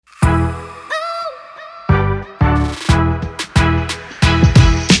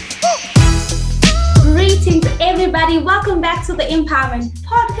everybody, welcome back to the Empowerment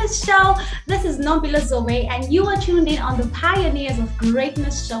Podcast Show. This is Nompilo and you are tuned in on the Pioneers of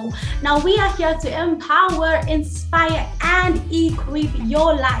Greatness show. Now we are here to empower, inspire, and equip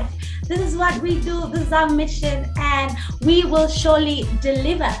your life. This is what we do, this is our mission, and we will surely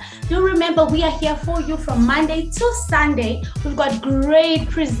deliver. Do remember, we are here for you from Monday to Sunday. We've got great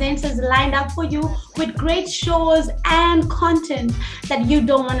presenters lined up for you with great shows and content that you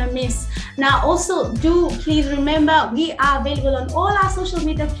don't want to miss. Now, also, do please remember, we are available on all our social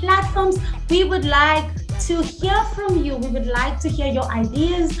media platforms. We would like to hear from you. We would like to hear your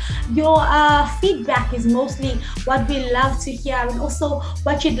ideas. Your feedback is mostly what we love to hear, and also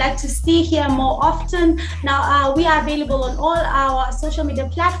what you'd like to see here more often. Now, we are available on all our social media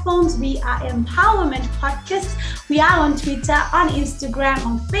platforms. We are Empowerment Podcast. We are on Twitter, on Instagram,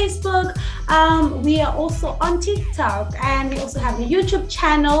 on Facebook. We are also on TikTok, and we also have a YouTube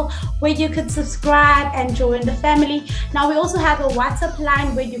channel where you could subscribe and join the family. Now, we also have a WhatsApp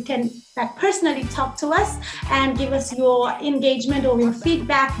line where you can personally talk to us and give us your engagement or your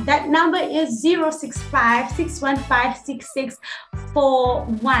feedback. That number is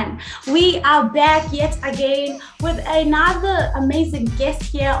 065-615-6641. We are back yet again with another amazing guest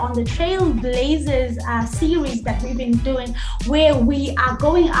here on the Trailblazers series that we've been doing, where we are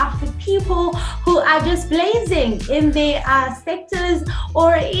going after people who are just blazing in their sectors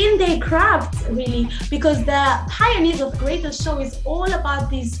or in their crafts, really, because the Pioneers of Greatness show is all about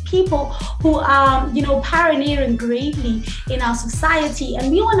these people who are, pioneering greatly in our society,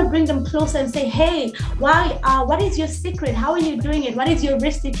 and we want to bring them closer and say, hey, what is your secret? How are you doing it? What is your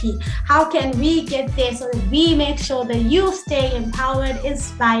recipe? How can we get there so that we make sure that you stay empowered,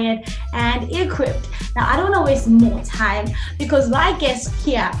 inspired, and equipped? Now, I don't want to waste more time because my guest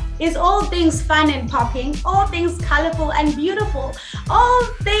here is all things fun and popping, all things colorful and beautiful, all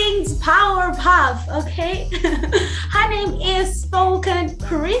things power puff, okay? Her name is Spoken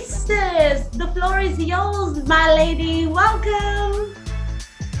Priestess. The floor is yours, my lady. Welcome.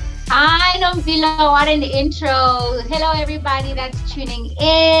 Hi, Nompilo. What an intro. Hello, everybody that's tuning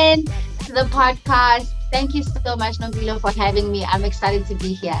in to the podcast. Thank you so much, Nompilo, for having me. I'm excited to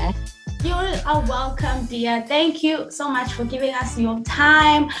be here. You are welcome, dear. Thank you so much for giving us your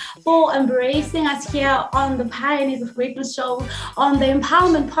time, for embracing us here on the Pioneers of Greatness show, on the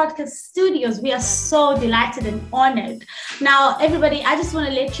Empowerment Podcast Studios. We are so delighted and honored. Now, everybody, I just want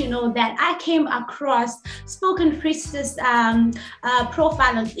to let you know that I came across Spoken Priestess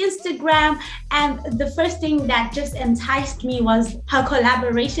profile on Instagram, and the first thing that just enticed me was her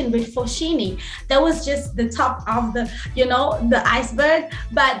collaboration with Foschini. That was just the top of the iceberg,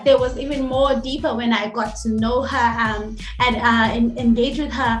 but there was even more deeper when I got to know her and engage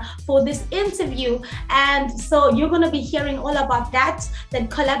with her for this interview. And so you're going to be hearing all about that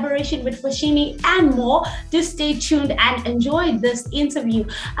collaboration with Foschini and more. Just stay tuned and enjoy this interview.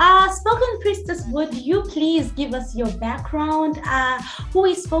 Spoken Priestess, would you please give us your background? Who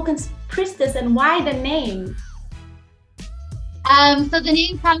is Spoken Priestess and why the name? So the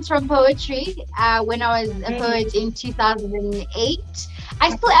name comes from poetry. When I was a poet in 2008, I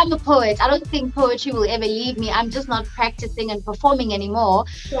still am a poet. I don't think poetry will ever leave me. I'm just not practicing and performing anymore.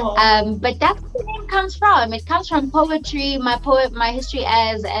 Sure. But that's where the name comes from. It comes from poetry, my history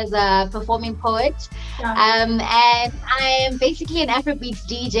as a performing poet. Yeah. And I am basically an Afrobeats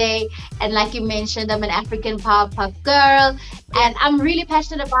DJ. And like you mentioned, I'm an African power pop girl. And I'm really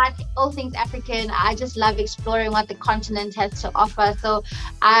passionate about all things African. I just love exploring what the continent has to offer. So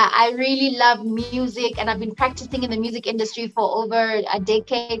I really love music, and I've been practicing in the music industry for over a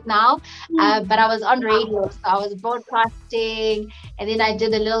decade now. But I was on radio, so I was broadcasting, and then I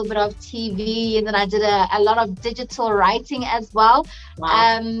did a little bit of TV, and then I did a lot of digital writing as well.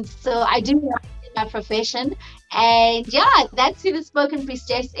 Wow. So I do write in my profession. And yeah, that's who the Spoken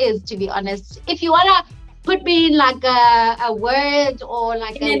Priestess is, to be honest. If you want to put me in like a word or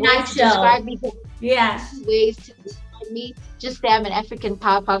like in a way to describe me, ways to describe me, just say I'm an African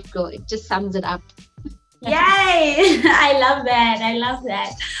power puff girl. It just sums it up. Yay! I love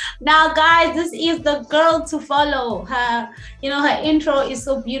that. Now, guys, this is the girl to follow. Her intro is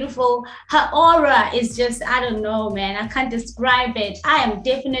so beautiful. Her aura is just, I don't know, man. I can't describe it. I am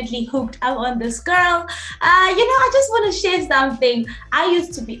definitely hooked up on this girl. I just want to share something.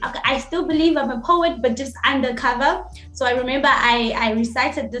 I still believe I'm a poet, but just undercover. So I remember I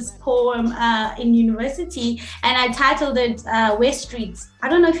recited this poem in university, and I titled it West Streets. I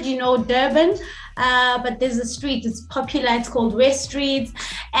don't know if you know Durban, but there's a street, it's popular, it's called West Street,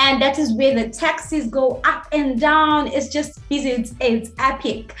 and that is where the taxis go up and down. It's just busy, it's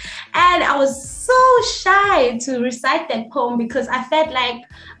epic. And I was so shy to recite that poem because I felt like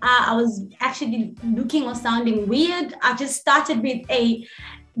I was actually looking or sounding weird. I just started with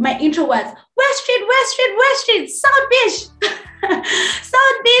my intro was West Street, West Street, West Street, South Beach,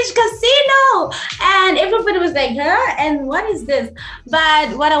 South Beach Casino. And everybody was like, huh? And what is this?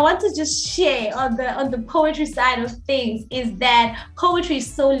 But what I want to just share on the poetry side of things is that poetry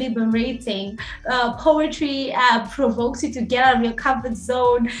is so liberating. Poetry provokes you to get out of your comfort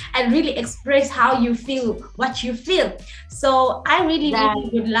zone and really express how you feel, what you feel. So I really, really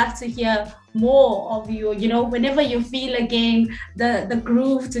would love to hear more of you, whenever you feel again the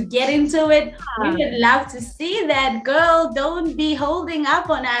groove to get into it. We would love to see that. Girl, don't be holding up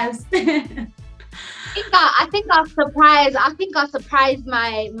on us. I think I'll surprise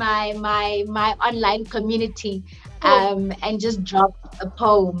my online community, and just drop a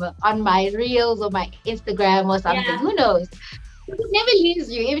poem on my reels or my Instagram or something. Yeah. Who knows? It never leaves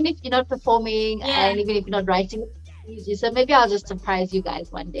you, even if you're not performing, and even if you're not writing, it leaves you. So maybe I'll just surprise you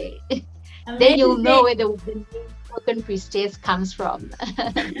guys one day. Then you'll know where the name Spoken Priestess comes from.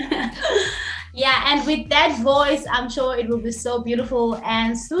 Yeah, and with that voice, I'm sure it will be so beautiful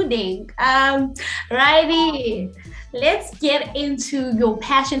and soothing. Righty, let's get into your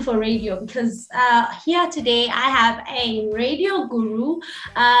passion for radio, because here today I have a radio guru,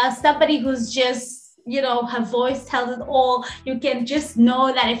 somebody who's just, her voice tells it all. You can just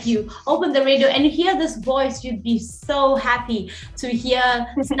know that if you open the radio and you hear this voice, you'd be so happy to hear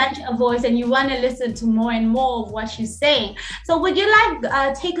such a voice, and you want to listen to more and more of what she's saying. So would you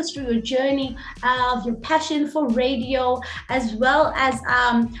like take us through your journey of your passion for radio, as well as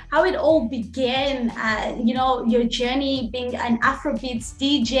how it all began, your journey being an Afrobeats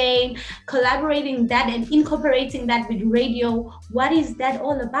DJ, collaborating that and incorporating that with radio? What is that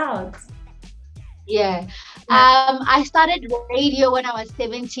all about? Yeah. I started radio when I was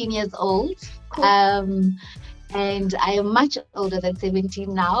 17 years old. Cool. And I am much older than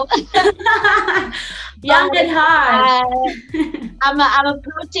 17 now. Young at heart. I'm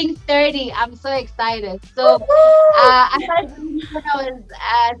approaching 30. I'm so excited. So I started when I was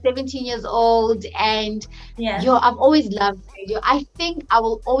 17 years old, and I've always loved radio. I think I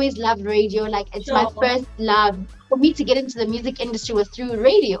will always love radio. Like, it's my first love. For me to get into the music industry was through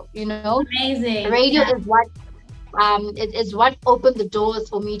radio. Amazing. Radio is what it is what opened the doors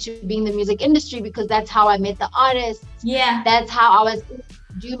for me to be in the music industry, because that's how I met the artists. Yeah, that's how I was able to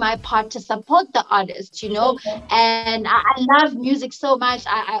do my part to support the artists, and I love music so much.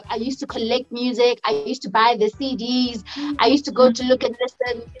 I used to collect music. I used to buy the CDs. I used to go to look and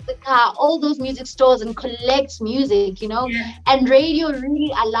listen in the car, all those music stores, and collect music, and radio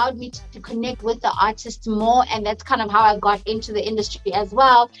really allowed me to connect with the artists more, and that's kind of how I got into the industry as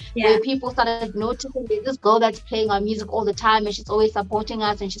well, where people started noticing there's this girl that's playing our music all the time, and she's always supporting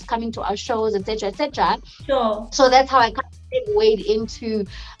us, and she's coming to our shows, etc., etc. So that's how I kind of segued into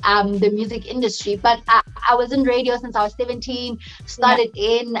the music industry. But I was in radio since I was 17, started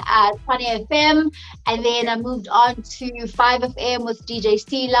in 20 FM, and then I moved on to 5 FM with DJ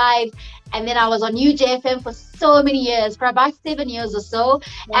C Live, and then I was on UJFM for so many years, for about 7 years or so.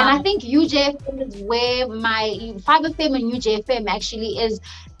 And I think UJFM is where my 5 FM and UJFM actually is,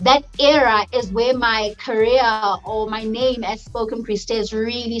 that era is where my career or my name as Spoken Priestess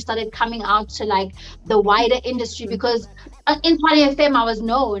really started coming out to like the wider industry, because in 20 FM I was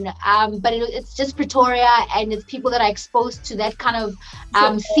known, but it's just Pretoria, and it's people that are exposed to that kind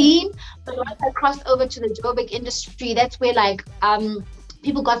of scene. But once I crossed over to the Joburg industry, that's where like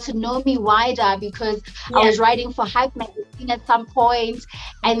people got to know me wider, because I was writing for Hype magazine at some point,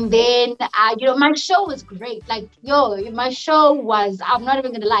 and then my show was great. Like, my show was, I'm not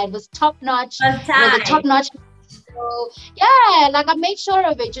even gonna lie, it was top notch. It was a top notch. So like I made sure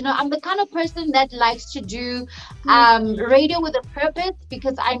of it. I'm the kind of person that likes to do radio with a purpose,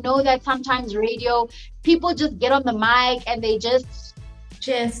 because I know that sometimes radio, people just get on the mic and they just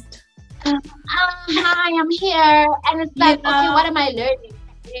hi, I'm here, and it's like, okay, what am I learning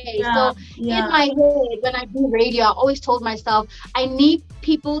today? In my head, when I do radio, I always told myself, I need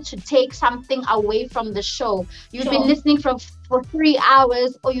people to take something away from the show. You've been listening for 3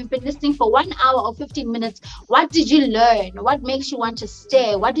 hours, or you've been listening for 1 hour or 15 minutes. What did you learn? What makes you want to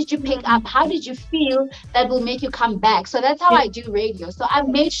stay? What did you pick up? How did you feel that will make you come back? So that's how I do radio. So I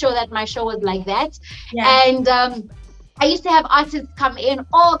made sure that my show was like that. And I used to have artists come in,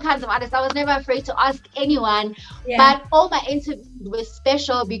 all kinds of artists. I was never afraid to ask anyone, Yeah. but all my interviews were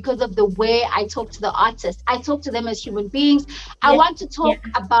special because of the way I talk to the artist. I talk to them as human beings. I Yeah. want to Yeah. talk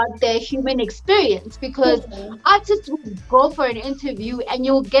about their human experience because Cool. artists will go for an interview and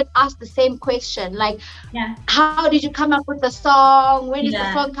you'll get asked the same question, like, Yeah. how did you come up with the song? When is the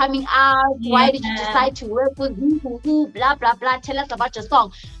Yeah. song coming out? Why did you Yeah. decide to work with who, blah, blah, blah. Tell us about your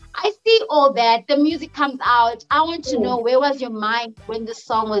song. I see all that. The music comes out. I want to know, Cool. where was your mind when the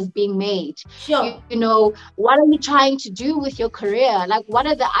song was being made? Sure. You know, what are you trying to do with your career? Like, what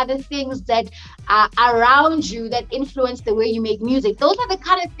are the other things that are around you that influence the way you make music? Those are the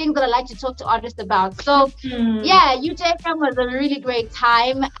kind of things that I like to talk to artists about. So, Hmm. yeah, UJFM was a really great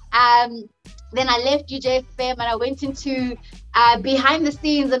time. Then I left UJFM and I went into behind the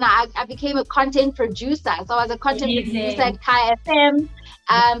scenes, and I became a content producer. So I was a content producer Amazing. at Kai FM,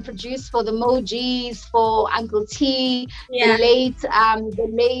 produced for the Mojis, for Uncle T, Yeah. the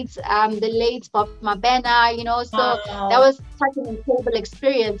late Bob Mabena, you know. So that Wow. was such an incredible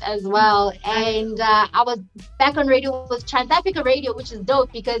experience as well. And I was back on radio with Trans-Africa Radio, which is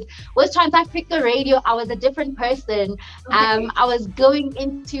dope because with Trans-Africa Radio, I was a different person. Okay. I was going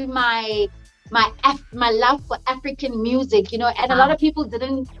into my love for African music, you know, and a lot Wow. of people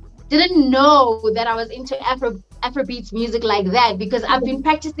didn't know that I was into Afrobeats music like that because I've been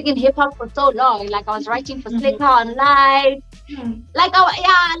practicing in hip hop for so long. Like I was writing for Slicker online. Hmm. Like I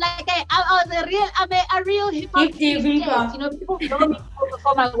was a real hip hop Deep, deep, deep. enthusiast. You know, people know me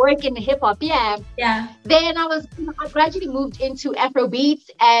for my work in hip hop. Yeah. Yeah. Then I gradually moved into Afrobeats,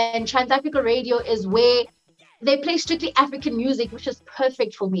 and Trans Africa Radio is where they play strictly African music, which is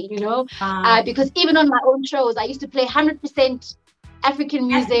perfect for me, you know, Wow. because even on my own shows, I used to play 100% African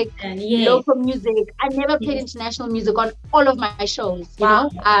music, African, yeah. local music. I never played Yes. international music on all of my shows, you Wow.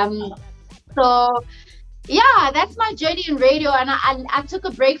 know. So yeah, that's my journey in radio, and I took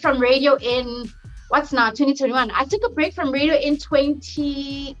a break from radio in what's now 2021. I took a break from radio in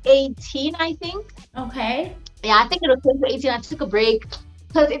 2018, I think. Okay. Yeah, I think it was 2018. I took a break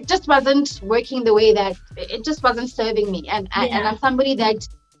because it just wasn't working the way that it just wasn't serving me. And Yeah. I'm somebody that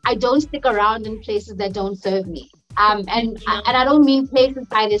I don't stick around in places that don't serve me. And Yeah. I don't mean places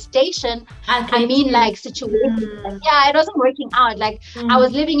by the station. I mean like situations. Mm. Yeah, it wasn't working out. Like I Mm.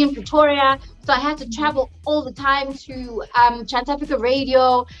 was living in Pretoria, so I had to travel all the time to Trans Africa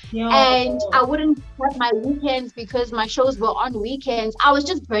Radio, Yo. and I wouldn't have my weekends because my shows were on weekends. I was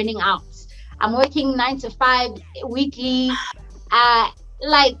just burning out. I'm working 9 to 5 weekly.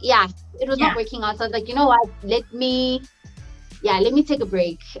 Like, yeah, it was Yeah. not working out. So I was like, you know what? Let me take a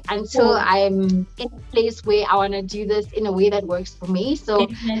break until Cool. I'm in a place where I want to do this in a way that works for me. So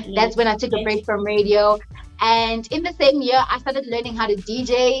Definitely. that's when I took a Yes. break from radio. And in the same year, I started learning how to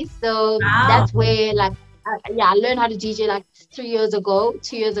DJ. So Wow. that's where, like, I learned how to DJ like 2 years ago.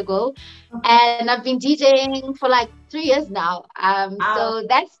 Okay. And I've been DJing for like 3 years now. Wow. So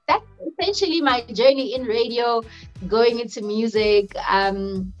that's essentially my journey in radio, going into music.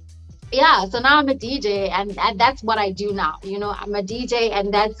 Yeah, so now I'm a DJ, and that's what I do now. You know, I'm a DJ,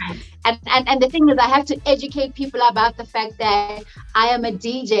 and that's and the thing is, I have to educate people about the fact that I am a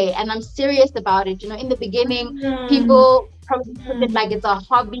DJ and I'm serious about it. You know, in the beginning, people probably put it like it's a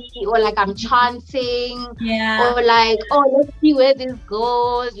hobby, or like I'm chancing, Yeah. or like, oh, let's see where this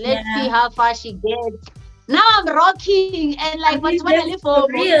goes, let's Yeah. see how far she gets. Now I'm rocking, and like I mean, what I that's live for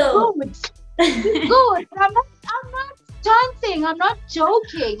for real. good. It's good. I'm not chancing. I'm not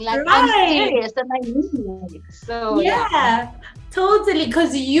joking. Like I'm Right. serious and I mean it. So Yeah, totally.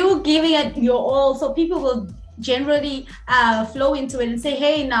 Because you giving it your all, so people will generally flow into it and say,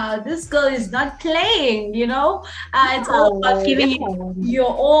 "Hey, now this girl is not playing." You know, it's all about giving it your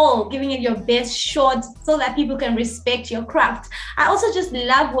all, giving it your best shot, so that people can respect your craft. I also just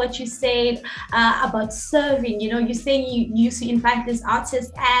love what you said about serving. You know, you're saying you used to invite these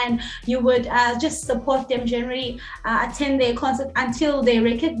artists and you would just support them, generally attend their concert until they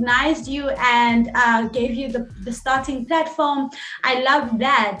recognized you and gave you the starting platform. I love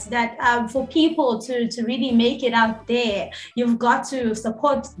that for people to really make it out there, you've got to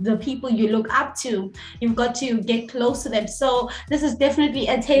support the people you look up to. You've got to get close to them. So this is definitely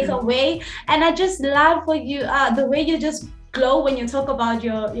a takeaway. And I just love for you the way you just glow when you talk about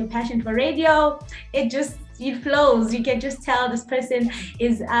your passion for radio. It flows. You can just tell this person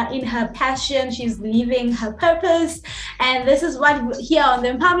is in her passion. She's living her purpose. And this is what here on the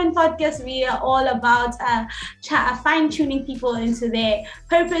Empowerment Podcast, we are all about fine-tuning people into their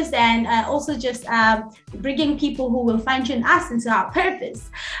purpose, and also just bringing people who will fine-tune us into our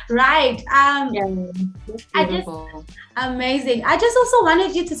purpose. Right. Yeah, that's I just beautiful. Amazing. I just also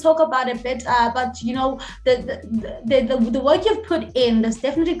wanted you to talk about a bit about the work you've put in. There's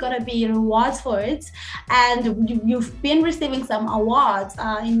definitely gonna be rewards for it, and you've been receiving some awards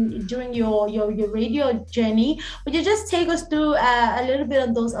in during your radio journey. Would you just take us through a little bit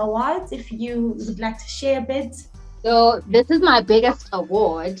of those awards if you would like to share a bit? So this is my biggest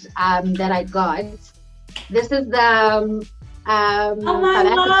award that I got. This is the Oh South my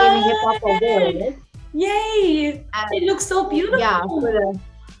African Hip Hop God! Award. Yay! It looks so Yeah, beautiful.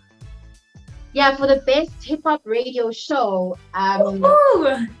 for the best hip hop radio show,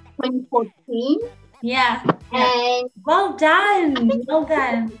 Woohoo! 2014. Yeah, yeah. And Well I think done. Well this was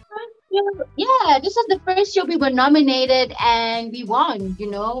done. the first year, yeah, this was the first year we were nominated and we won, you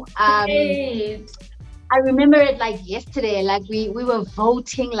know. Great. I remember it like yesterday. Like we were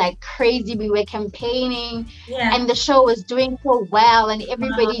voting like crazy. We were campaigning, Yeah. and the show was doing so well. And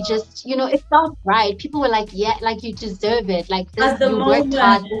everybody Wow. just, it felt right. People were like, "Yeah, like you deserve it. Like this, At the you worked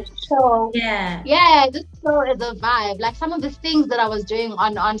hard. moment. This show, Yeah. yeah, this show is a vibe." Like some of the things that I was doing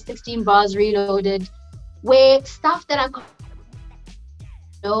on 16 Bars Reloaded were stuff that I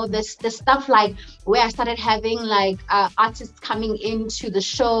this the stuff like where I started having like artists coming into the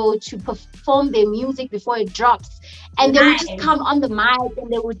show to perform their music before it drops, and they would just Nice. come on the mic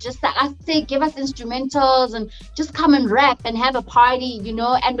and they would just like I say give us instrumentals and just come and rap and have a party,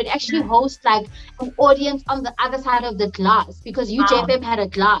 and would actually host like an audience on the other side of the glass because Wow. UJFM had a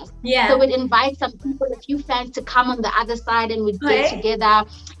glass. So Yeah. we'd invite some people, a few fans to come on the other side and we'd get Okay. together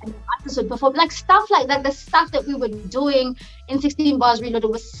and the artists would perform like stuff like that. The stuff that we were doing in 16 Bars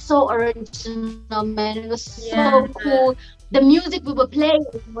Reloaded was so original, man. It was Yeah. so cool. The music we were playing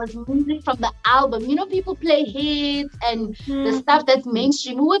was music from the album. People play hits and the Mhm. stuff that's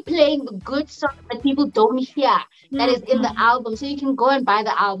mainstream. We were playing the good songs that people don't hear that is in the Mhm. album. So you can go and buy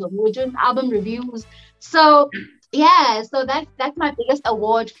the album. We were doing album reviews. So yeah, so that's my biggest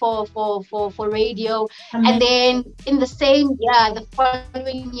award for radio. And Amazing. then in the same year, the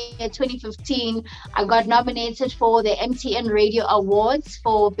following year, 2015, I got nominated for the MTN Radio Awards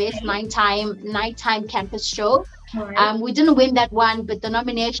for Best Okay. Nighttime Campus Show. All right. We didn't win that one, but the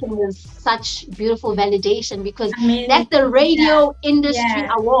nomination was such beautiful validation because Amazing. that's the Yeah. Radio Industry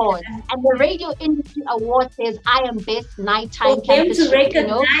Yeah. Award. And the Radio Industry Award says I am Best For Nighttime them Campus to Show.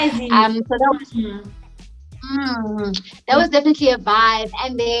 recognize you. So Mhm. that was definitely a vibe.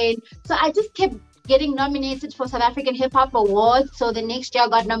 And then, so I just kept getting nominated for South African Hip Hop Awards. So the next year I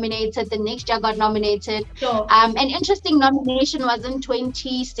got nominated, the next year I got nominated. Sure. An interesting nomination was in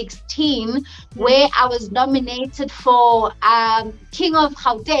 2016, where I was nominated for King of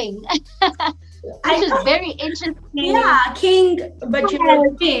Gauteng, which is very interesting. Yeah, king, but you're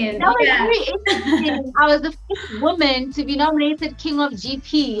a queen. That was Yeah. very interesting. I was the first woman to be nominated King of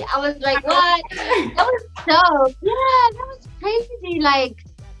GP. I was like, what? That was dope. Yeah, that was crazy. Like,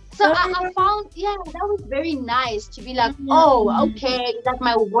 so I found, yeah, that was very nice to be like, oh, okay, that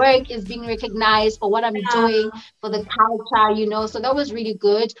my work is being recognized for what I'm doing for the culture. So that was really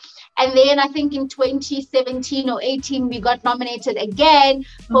good. And then I think in 2017 or 18, we got nominated again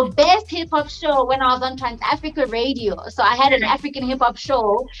for Best Hip Hop Show when I was on Trans Africa Radio. So I had an African hip hop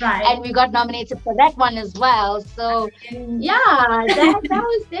show, Right. and we got nominated for that one as well. So yeah, that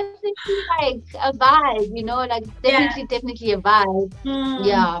was definitely like a vibe, like definitely a vibe. Mm.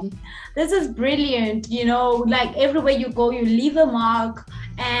 Yeah. This is brilliant. Like everywhere you go, you leave a mark.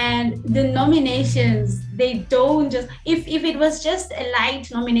 And the nominations, they don't just, if it was just a light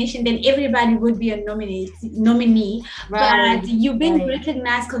nomination, then everybody would be a nominee. Right. But you've been Right.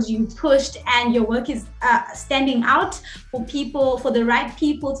 recognized because you pushed and your work is standing out for the right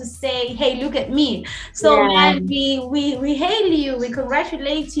people to say, hey, look at me. So Yeah. man, we hail you, we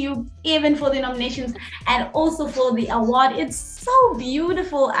congratulate you even for the nominations and also for the award. It's so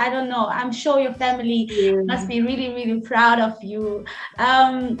beautiful. I don't know, I'm sure your family must be really, really proud of you.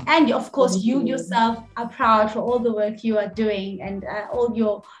 And of course, you yourself are proud for all the work you are doing and all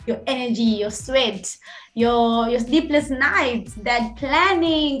your energy, your sweat, your sleepless nights, that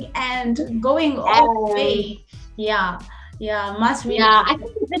planning and going all the way. Yeah, must really. Yeah, I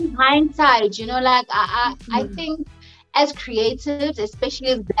think it's in hindsight, like I think as creatives, especially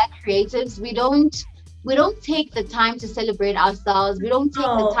as Black creatives, we don't take the time to celebrate ourselves. We don't take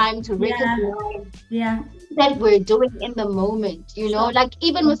the time to recognize that we're doing in the moment, like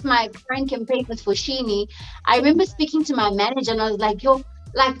even with my current campaign with Foshini, I remember speaking to my manager and I was like, yo,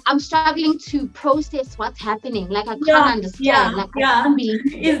 like I'm struggling to process what's happening. Like I can't understand. Like I can't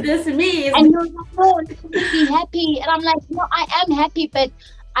believe it. Is this me? And you're like, no, you should be happy. And I'm like, no, I am happy, but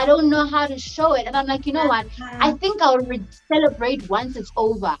I don't know how to show it. And I'm like, you know what? I Yeah. think I'll celebrate once it's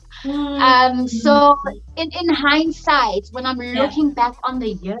over. Mm. So in hindsight, when I'm Yeah. looking back on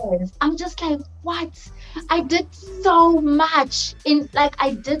the years, I'm just like, what? I did so much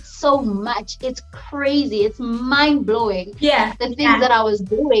I did so much. It's crazy. It's mind blowing Yeah. the things Yeah. that I was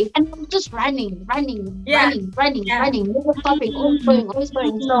doing. And I'm just running, running, Yeah. running, running, Yeah. running, never stopping, always Mm. going, always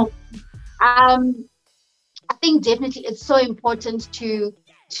going. Mm. So I think definitely it's so important to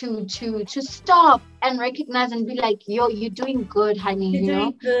stop and recognize and be like, yo, you're doing good, honey, You're you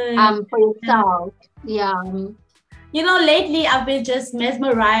know, doing good. for Yeah. yourself. Yeah. You know, lately I've been just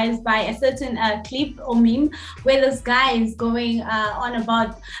mesmerized by a certain clip or meme where this guy is going on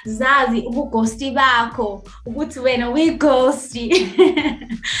about Zazi ubugosti bakho ukuthi wena uyigosti.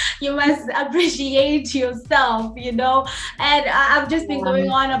 You must appreciate yourself, you know. And I've just been going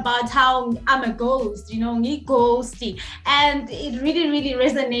Um, on about how I'm a ghost, you know, ghosty, and it really, really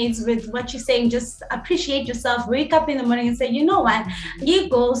resonates with what you're saying. Just appreciate yourself. Wake up in the morning and say, you know what,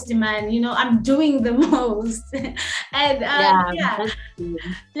 ghosty, man. You know, I'm doing the most. And yeah, yeah, that's true.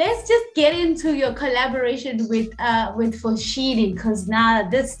 let's just get into your collaboration with Foshini, because now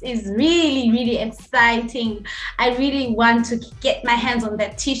this is really, really exciting. I really want to get my hands on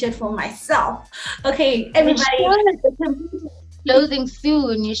that T-shirt for myself. Okay, You everybody. should. The computer is closing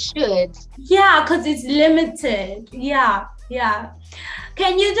soon. You should. Yeah, because it's limited. Yeah, yeah.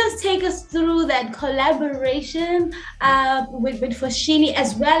 Can you just take us through that collaboration with Foshini,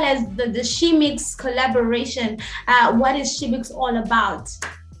 as well as the Shemix collaboration? What is Shemix all about?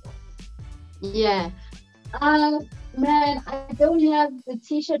 Yeah. Man, I don't have the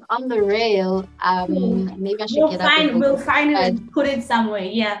T-shirt on the rail. Cool. Maybe I should get up and go We'll get it. find it But and put it somewhere.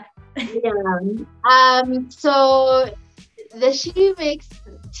 Yeah. yeah. So the She Mix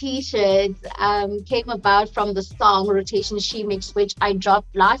t-shirt came about from the song Rotation She Mix, which I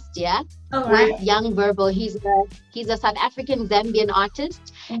dropped last year All with right. Young Verbal. He's a South African Zambian artist,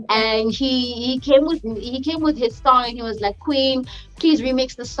 Okay. and he came with his song, and he was like, Queen, please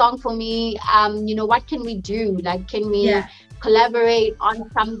remix the song for me. What can we do? Like, can we Yeah. collaborate on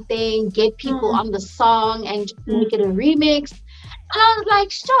something, get people Mm, on the song, and just mm, make it a remix? And I was like,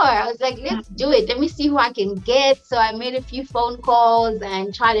 sure. I was like, mm. let's do it. Let me see who I can get. So I made a few phone calls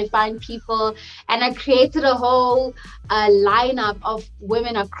and tried to find people. And I created a whole lineup of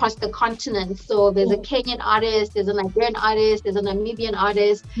women across the continent. So there's a Cool. Kenyan artist, there's a Nigerian artist, there's a Namibian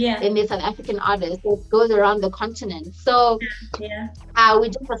artist, Yeah. then there's South African artist. So it goes around the continent. So Yeah. we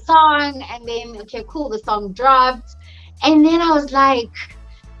did the song, and then, okay, cool, the song dropped. And then I was like,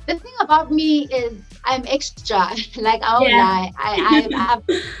 the thing about me is I'm extra. Like, I won't Yeah. lie.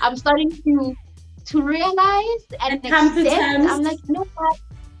 I'm starting to realize and And come to accept. I'm terms. like, you know what?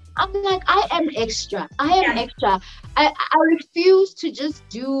 I'm like, I am extra. I am Yeah. extra. I refuse to just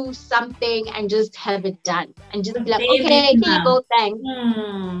do something and just have it done and just be like, Baby okay, here you now. go, thanks.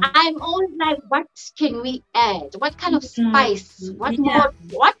 Hmm. I'm always like, what can we add? What kind of Mm. spice? Yeah.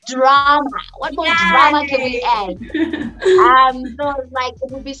 What drama? What more drama can we add? Yay. So I was like, it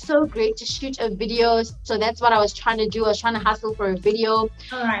would be so great to shoot a video. So that's what I was trying to do. I was trying to hustle for a video. All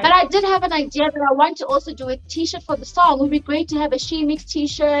But right. I did have an idea that I want to also do a t-shirt for the song. It would be great to have a She Mix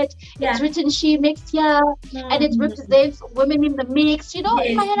t-shirt. It's Yeah. written She Mix here, and it Mm. represents women in the mix. You know,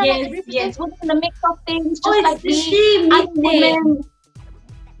 in my Yes. head, I'm like, it Yes. Yes. represents women in the mix of things, Oh, just it's like the me. she Other meeting. women,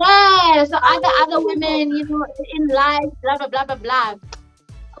 yeah. So other Oh, women, in life, blah blah blah blah blah.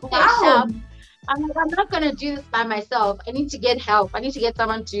 Okay, wow. sharp. I'm like, I'm not gonna do this by myself. I need to get help. I need to get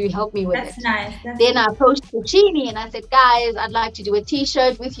someone to help me with That's it. nice. That's Then I approached Puccini and I said, guys, I'd like to do a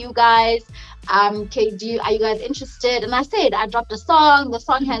t-shirt with you guys. Okay, are you guys interested? And I said, I dropped a song. The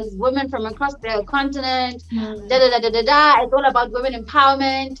song has women from across the continent. Da mm. da da da da da. It's all about women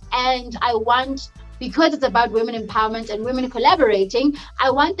empowerment, and I want, because it's about women empowerment and women collaborating,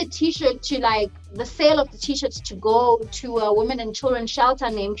 I want the t-shirt to, like, the sale of the t-shirts to go to a women and children shelter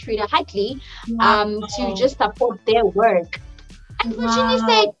named Frida Hartley, to Wow. just support their work. And Virginia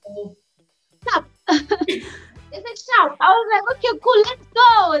said, Wow. stop. They said, stop. I was like, okay, cool, let's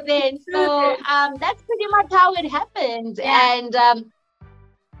go then. So Good. that's pretty much how it happened. Yeah. And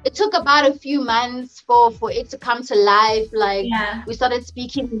it took about a few months for it to come to life. Like, Yeah. we started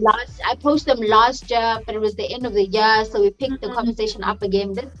speaking I posted them last year, but it was the end of the year, so we picked the Mm. conversation up again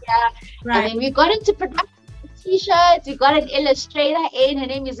this year. And Right. then we got into production of t-shirts. We got an illustrator in. Her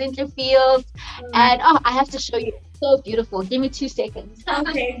name is Zintle Fields. Right. And I have to show you. It's so beautiful. Give me 2 seconds.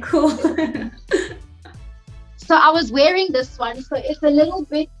 Okay. Cool. So I was wearing this one. So it's a little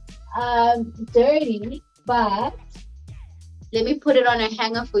bit dirty, but let me put it on a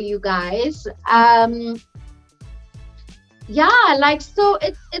hanger for you guys. yeah, like so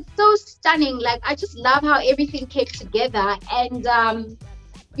it's so stunning. Like I just love how everything came together. And this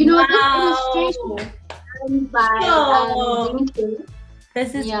illustration Wow. done by Sure. Zinke.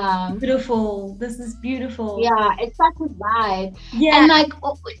 This is Yeah. beautiful. This is beautiful. Yeah, it's such a vibe. Yeah. And like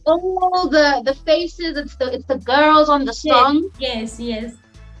all the faces, it's the girls on the Yes. song. Yes. Yes.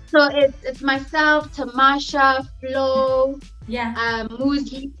 So it's myself, Tamasha, Flo, Yeah.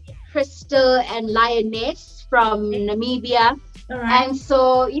 Muzi, Crystal, and Lioness from Okay. Namibia. All right. And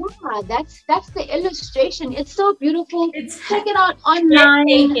so yeah, that's the illustration. It's so beautiful. It's Check it out online.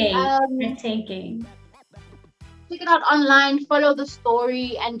 breathtaking. Breathtaking. Check it out online, follow the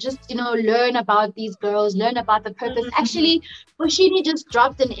story, and just learn about these girls, learn about the purpose. Mhm. Actually, Bushini just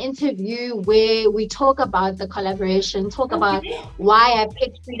dropped an interview where we talk about the collaboration, talk about Okay. why I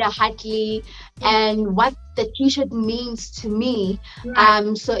picked Frida Hartley Yeah. and what the t-shirt means to me.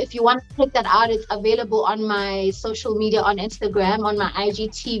 Right. So if you want to check that out, it's available on my social media, on Instagram, on my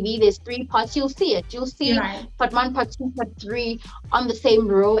IGTV. There's 3 parts. You'll see it. You'll You're see right. part 1, part 2, part 3 on the same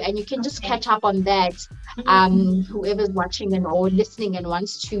row, and you can just Okay. catch up on that. Mhm. Whoever's watching and or listening and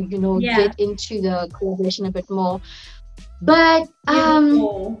wants to Yeah. get into the collaboration a bit more. But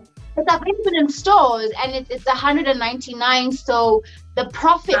Beautiful. it's available in stores, and it's 199. So the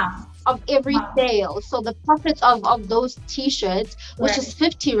profits Wow. of every Wow. sale, so the profits of those t-shirts, which is Right.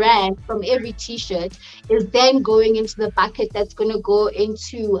 50 rand from every t-shirt, is then going into the bucket that's going to go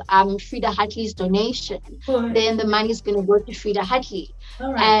into Frida Hartley's donation. Good. Then the money is going to go to Frida Hartley.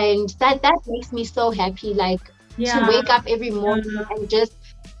 All right. And that makes me so happy, like to Yeah. wake up every morning and just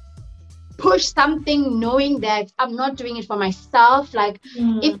push something, knowing that I'm not doing it for myself. Like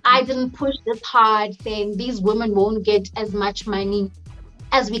if Mm. I didn't push this hard, then these women won't get as much money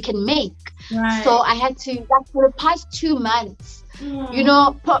as we can make. So Right. I had to, like, for the past 2 months, Mm.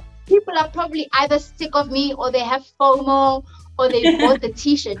 people are probably either sick of me, or they have FOMO, or they bought the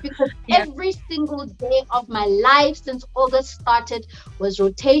t-shirt, because Yeah. every single day of my life since August started was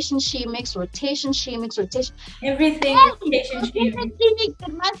rotation she rotation. Everything Hey, relationship.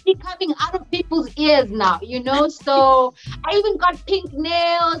 it must be coming out of people's ears now. So I even got pink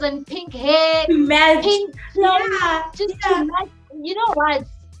nails and pink hair, Match. pink clothes, Yeah. just to Yeah. match. You know what?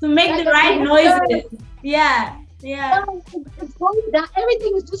 To make Like the a right pink noises. Yeah. Yeah. it's going down.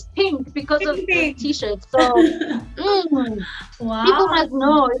 Everything is just pink because of the Pink. t-shirt. So people Wow. must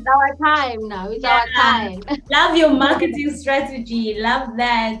know it's our time now. It's our Yeah. time. Love your marketing strategy. Love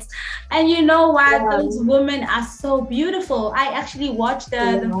that. And you know what? Yeah. Those women are so beautiful. I actually watched the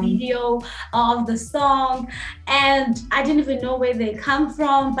video of the song, and I didn't even know where they come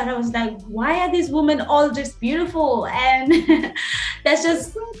from, but I was like, why are these women all just beautiful? And that's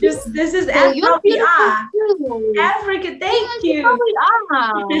just this is So you're how we beautiful are. too. Africa, thank Yes, how you. we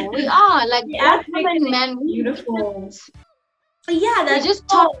are. We are like The black African women, is man. beautiful. Yeah, We that's just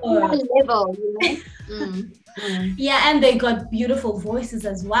top all. level. Yeah, and they got beautiful voices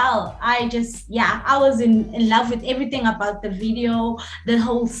as well. I was in love with everything about the video, the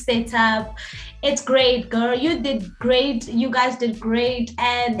whole setup. It's great, girl. You did great. You guys did great.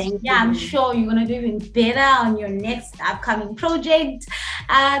 And Thank yeah, I'm you. sure you're going to do even better on your next upcoming project.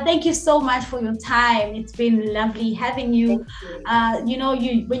 Thank you so much for your time. It's been lovely having you. Thank you.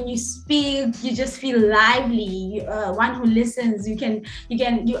 You when you speak, you just feel lively. One who listens, a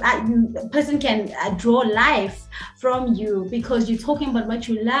person can draw life from you because you're talking about what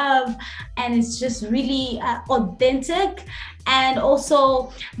you love, and it's just really authentic. And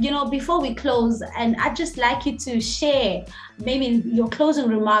also, before we close, and I'd just like you to share maybe your closing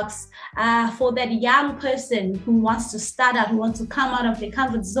remarks for that young person who wants to start out, who wants to come out of their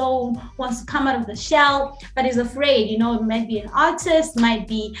comfort zone, wants to come out of the shell, but is afraid. It might be an artist, might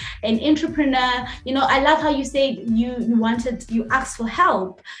be an entrepreneur. I love how you said you asked for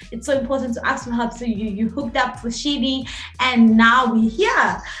help. It's so important to ask for help. So you hooked up with Shidi, and now we're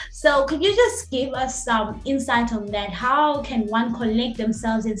here. So could you just give us some insight on that? How can one connect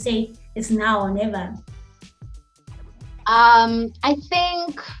themselves and say it's now or never? I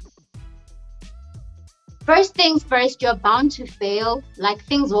think first things first, you're bound to fail. Like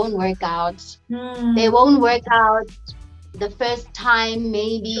things won't work out. They won't work out the first time,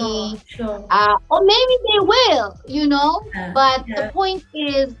 maybe. Sure. Or maybe they will, Yeah, But yeah. the point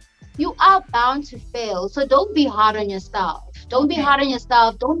is, you are bound to fail. So don't be hard on yourself. Don't be hard on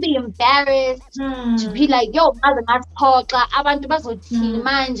yourself. Don't be embarrassed to be like, yo, ngaziphoxa abantu bazothini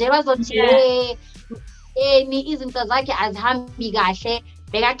manje, bazothi izinto zakhe azihambi kahle,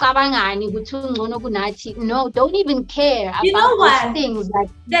 bekacabangani ukuthi ungcono kunathi. No, don't even care about those things. Like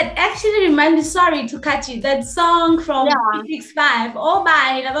that actually reminds me, sorry to cut you, that song from 365, Oh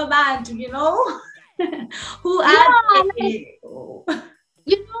by Lava Bantu, Who are Yeah, like, they? Oh.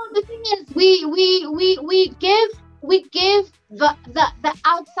 the thing is, we give the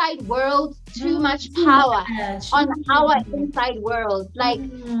outside world too much Too power much. on our inside world. Like,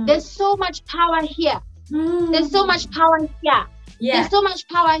 there's so much power here. There's so much power here. Yeah. There's so much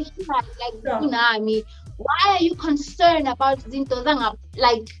power here. Like, Sure. Tsunami. Why are you concerned about zinto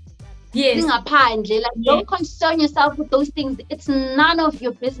like Yes. zingaphandle? Like, Yes. don't concern yourself with those things. It's none of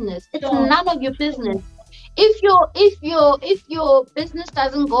your business. It's Sure. none of your business. If your business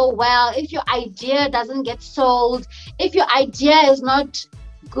doesn't go well, if your idea doesn't get sold, if your idea is not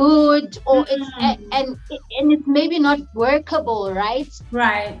good, or and it's maybe not workable, right?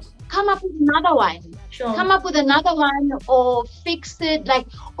 Right. Come up with another one. Sure. Come up with another one, or fix it. Like,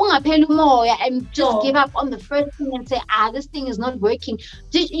 ungapheli umoya and just Sure. give up on the first thing and say, this thing is not working.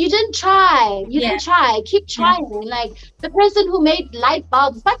 You didn't try. You didn't try. Keep trying. Like, the person who made light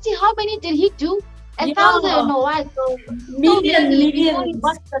bulbs, but see, how many did he do? 1,000 or what? So many before he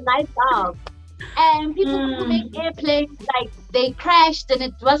got the light bulb. And people who make airplanes, like, they crashed and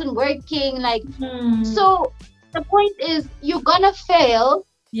it wasn't working. Like, so the point is, you're gonna fail.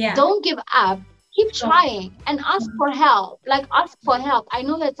 Yeah. Don't give up. Keep trying and ask for help. Like, ask for help. I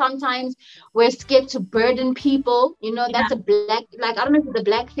know that sometimes we're scared to burden people. That's a black, like, I don't know if it's a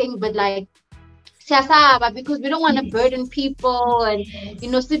black thing, but like, siyasaba, because we don't want to burden people and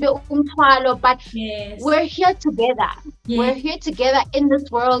sibe umthwalo, but we're here together. We're here together in this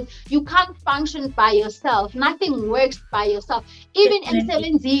world. You can't function by yourself. Nothing works by yourself. Even in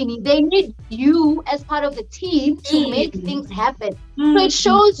Sebenzini, they need you as part of the team to make things happen. So it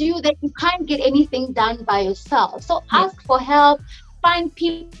shows you that you can't get anything done by yourself. So ask for help. Find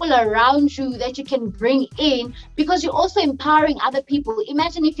people around you that you can bring in, because you're also empowering other people.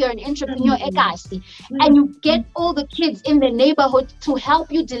 Imagine if you're an entrepreneur, and you get all the kids in the neighborhood to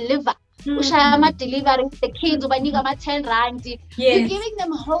help you deliver. Delivering the kids, you're giving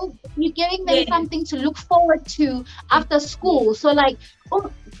them hope. You're giving them something to look forward to after school. So, like,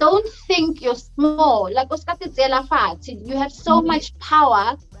 don't think you're small. Like, you have so much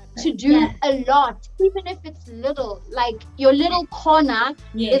power to do a lot, even if it's little. Like, your little corner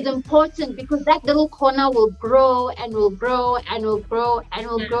is important, because that little corner will grow and will grow and will grow and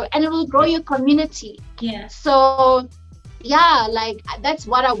will grow, and it will grow your community. So like, that's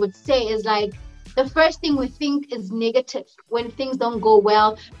what I would say is, like, the first thing we think is negative when things don't go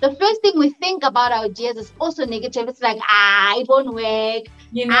well. The first thing we think about our ideas is also negative. It's like, it won't work.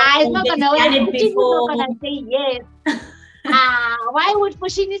 It's not gonna work. She's not gonna say yes. Why would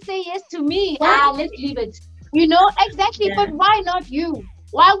Pushini say yes to me? Let's leave it. Exactly. But why not you?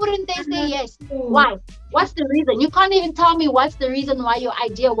 Why wouldn't they say yes? Why? What's the reason? You can't even tell me what's the reason why your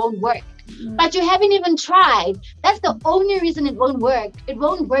idea won't work. But you haven't even tried. That's the only reason it won't work. It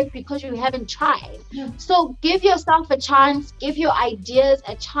won't work because you haven't tried. So give yourself a chance. Give your ideas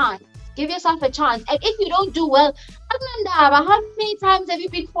a chance. Give yourself a chance. And if you don't do well, how many times have you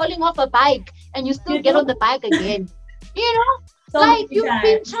been falling off a bike and you still get on the bike again? So like, you've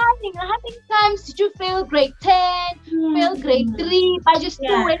been trying. How many times did you fail grade 10, fail grade 3, but you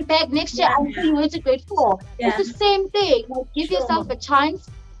still went back next year until you went to grade 4? It's the same thing. Like, give yourself a chance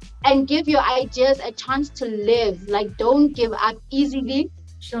and give your ideas a chance to live. Like, don't give up easily.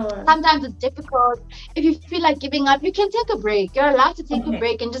 Sometimes it's difficult. If you feel like giving up, you can take a break. You're allowed to take a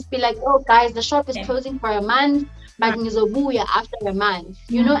break and just be like, oh, guys, the shop is closing for a month. But ngizobuya after a month,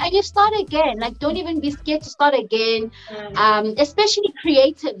 and you start again. Like, don't even be scared to start again. Especially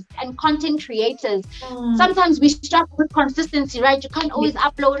creatives and content creators. Sometimes we struggle with consistency, right? You can't always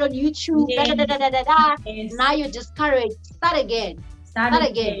upload on YouTube. Now you're discouraged. Start again. Start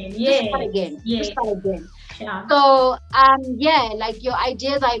again. Just start again. Just start again. So like, your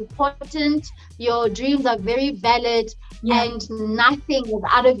ideas are important. Your dreams are very valid. And nothing is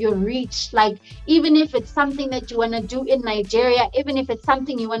out of your reach. Like, even if it's something that you want to do in Nigeria, even if it's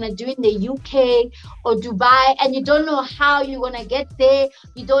something you want to do in the UK or Dubai, and you don't know how you're going to get there,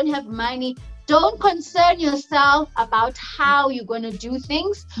 you don't have money, don't concern yourself about how you're going to do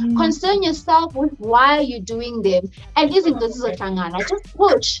things. Concern yourself with why you're doing them. And isn't this a tangana? Just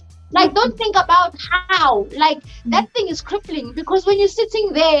push. Like, don't think about how. Like, that thing is crippling, because when you're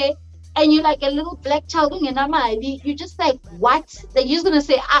sitting there and you're like a little black child, you're just like, what? They're just going to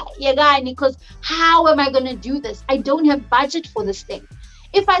say, because how am I going to do this? I don't have budget for this thing.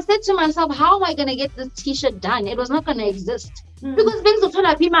 If I said to myself, how am I going to get this t-shirt done? It was not going to exist. Because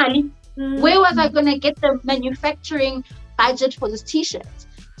where was I going to get the manufacturing budget for this t-shirt?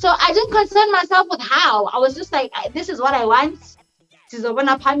 So I didn't concern myself with how. I was just like, this is what I want. And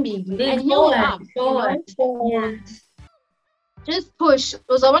here we are. Just push.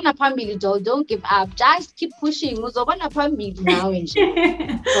 Uzobona phambili, doll. Don't give up. Just keep pushing. Uzobona phambili now and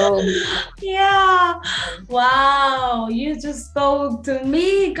shit. So Yeah. Wow. You just spoke to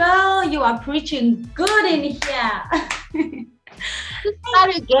me, girl. You are preaching good in here. just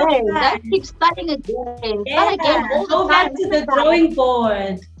start again. Just keep starting again. Start Yeah. again all the Go time. back to the drawing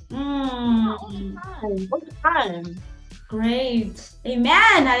board. Yeah, all the Mm. time. All the time. Great.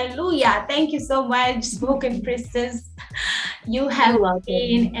 Amen. Hallelujah. Thank you so much, spoken priestess. You have You're welcome.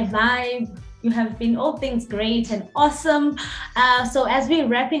 been a vibe. You have been all things great and awesome. So, as we're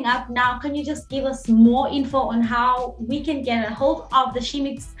wrapping up now, can you just give us more info on how we can get a hold of the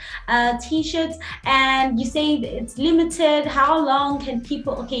Shimix t-shirts? And you say it's limited. How long can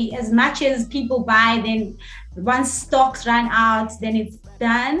people? Okay, as much as people buy, then once stocks run out, then it's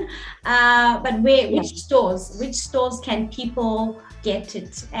done. But where? Yeah. Which stores? Which stores can people get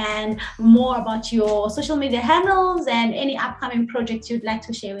it? And more about your social media handles and any upcoming projects you'd like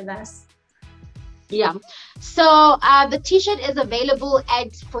to share with us. Yeah. So the t-shirt is available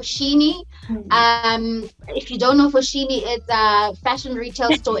at Foschini. If you don't know Foschini, it's a fashion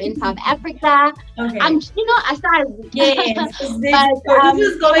retail store in South Africa. Okay. Aside. Yes. But this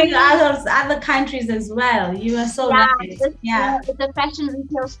is going to other countries as well. You are so right. It's a fashion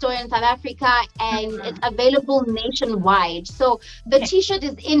retail store in South Africa, and it's available nationwide. So the t-shirt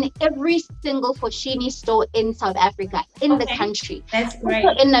is in every single Foschini store in South Africa, in the country. That's great.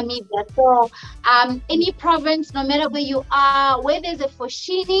 Also in Namibia. So any province, no matter where you are, where there's a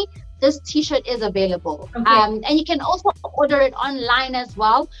Foschini, this t-shirt is available. And you can also order it online as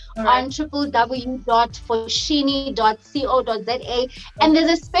well on www.foschini.co.za. And there's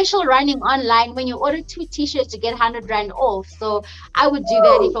a special running online when you order 2 t-shirts, you get 100 Rand off. So I would do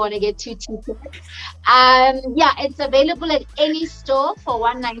that if I want to get 2 t-shirts. It's available at any store for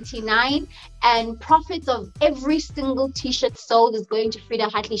 199, and profits of every single t-shirt sold is going to Frida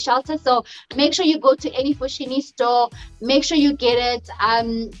Hartley Shelter. So make sure you go to any Foschini store, make sure you get it.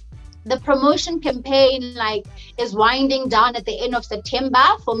 The promotion campaign is winding down at the end of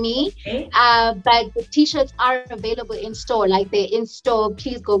September for me. But the t-shirts are available in store. They're in store.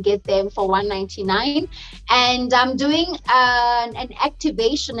 Please go get them for 199. And I'm doing an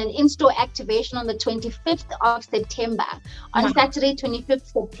activation, an in-store activation on the 25th of September. On Saturday, 25th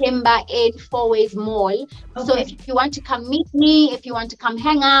September in Fourways Mall. So if you want to come meet me, if you want to come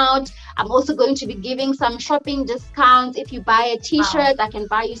hang out, I'm also going to be giving some shopping discounts. If you buy a t-shirt, I can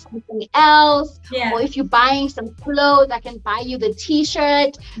buy you something else. Or if you're buying some clothes, I can buy you the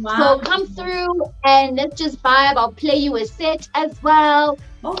t-shirt. So come through and let's just vibe. I'll play you a set as well.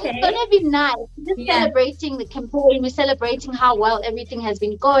 It's gonna be nice. We're just celebrating the campaign. We're celebrating how well everything has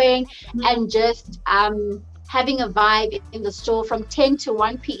been going, and just having a vibe in the store from 10 to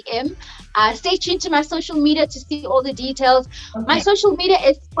 1 p.m. Stay tuned to my social media to see all the details. My social media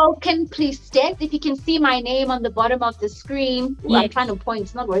is Spoken Priestess. If you can see my name on the bottom of the screen. I'm trying to point,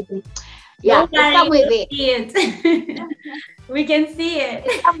 it's not working. Yeah, it's somewhere there. We can see it.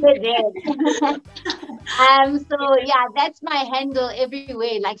 Somewhere there. That's my handle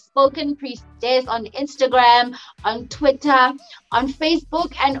everywhere, Spoken Priestess on Instagram, on Twitter, on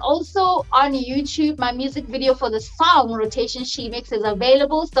Facebook, and also on YouTube. My music video for the song Rotation She Mix is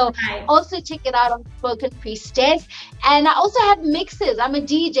available. So also check it out on Spoken Priestess. And I also have mixes. I'm a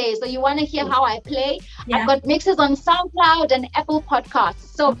DJ, so you want to hear how I play? I've got mixes on SoundCloud and Apple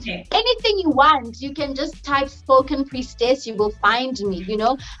Podcasts. So anything you want, you can just type Spoken Priestess, you will find me,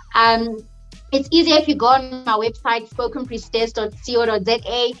 It's easier if you go on my website,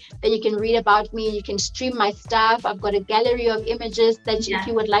 spokenpriestess.co.za, then you can read about me, you can stream my stuff. I've got a gallery of images that if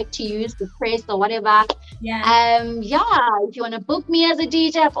you would like to use, the press or whatever. If you want to book me as a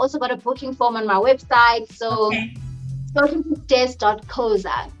DJ, I've also got a booking form on my website. So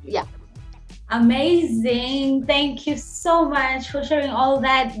spokenpriestess.co.za. Amazing. Thank you so much for sharing all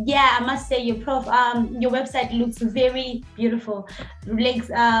that. I must say your website looks very beautiful. Thank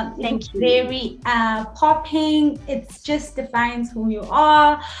you. Very popping. It just defines who you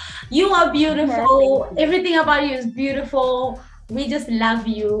are. You are beautiful. Everything about you is beautiful. We just love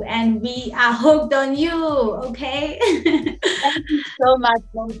you and we are hooked on you. Okay. Thank you so much,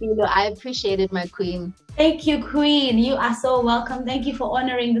 Nompilo. I appreciate it, my queen. Thank you, Queen. You are so welcome. Thank you for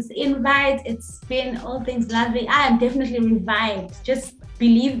honoring this invite. It's been all things lovely. I am definitely revived. Just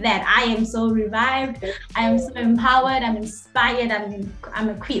believe that I am so revived. I am so empowered. I'm inspired. I'm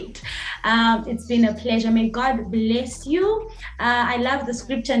equipped. It's been a pleasure. May God bless you. I love the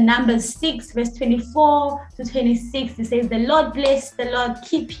scripture, Numbers 6, verse 24 to 26. It says, the Lord bless, the Lord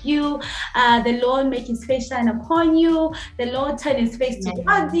keep you. The Lord make his face shine upon you. The Lord turn his face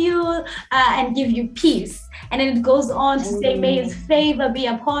towards you and give you peace. And then it goes on to say, may his Amen. favor be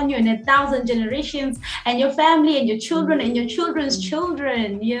upon you in 1,000 generations, and your family and your children and your children's Mm.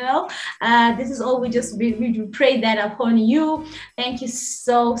 children. This is all we pray that upon you. Thank you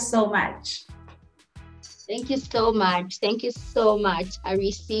so much. Thank you so much. Thank you so much. I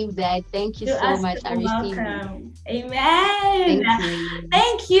received that. Thank you You are so much. I so received it. welcome. Amen. Thank you.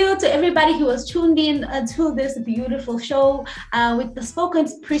 Thank you to everybody who was tuned in to this beautiful show with the Spoken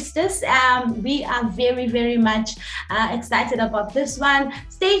Priestess. We are very, very much excited about this one.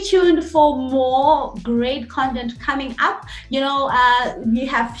 Stay tuned for more great content coming up. We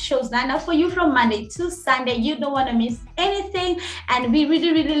have shows lined up for you from Monday to Sunday. You don't want to miss anything. And we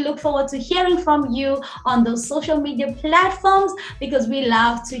really, really look forward to hearing from you on those social media platforms, because we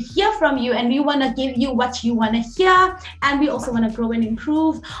love to hear from you and we want to give you what you want to hear, and we also want to grow and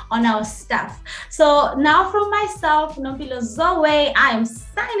improve on our stuff. So now from myself, Nompilo Zoe, I am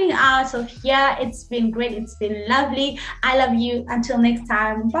signing out of here. It's been great. It's been lovely. I love you. Until next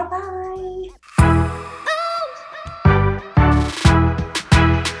time. Bye-bye.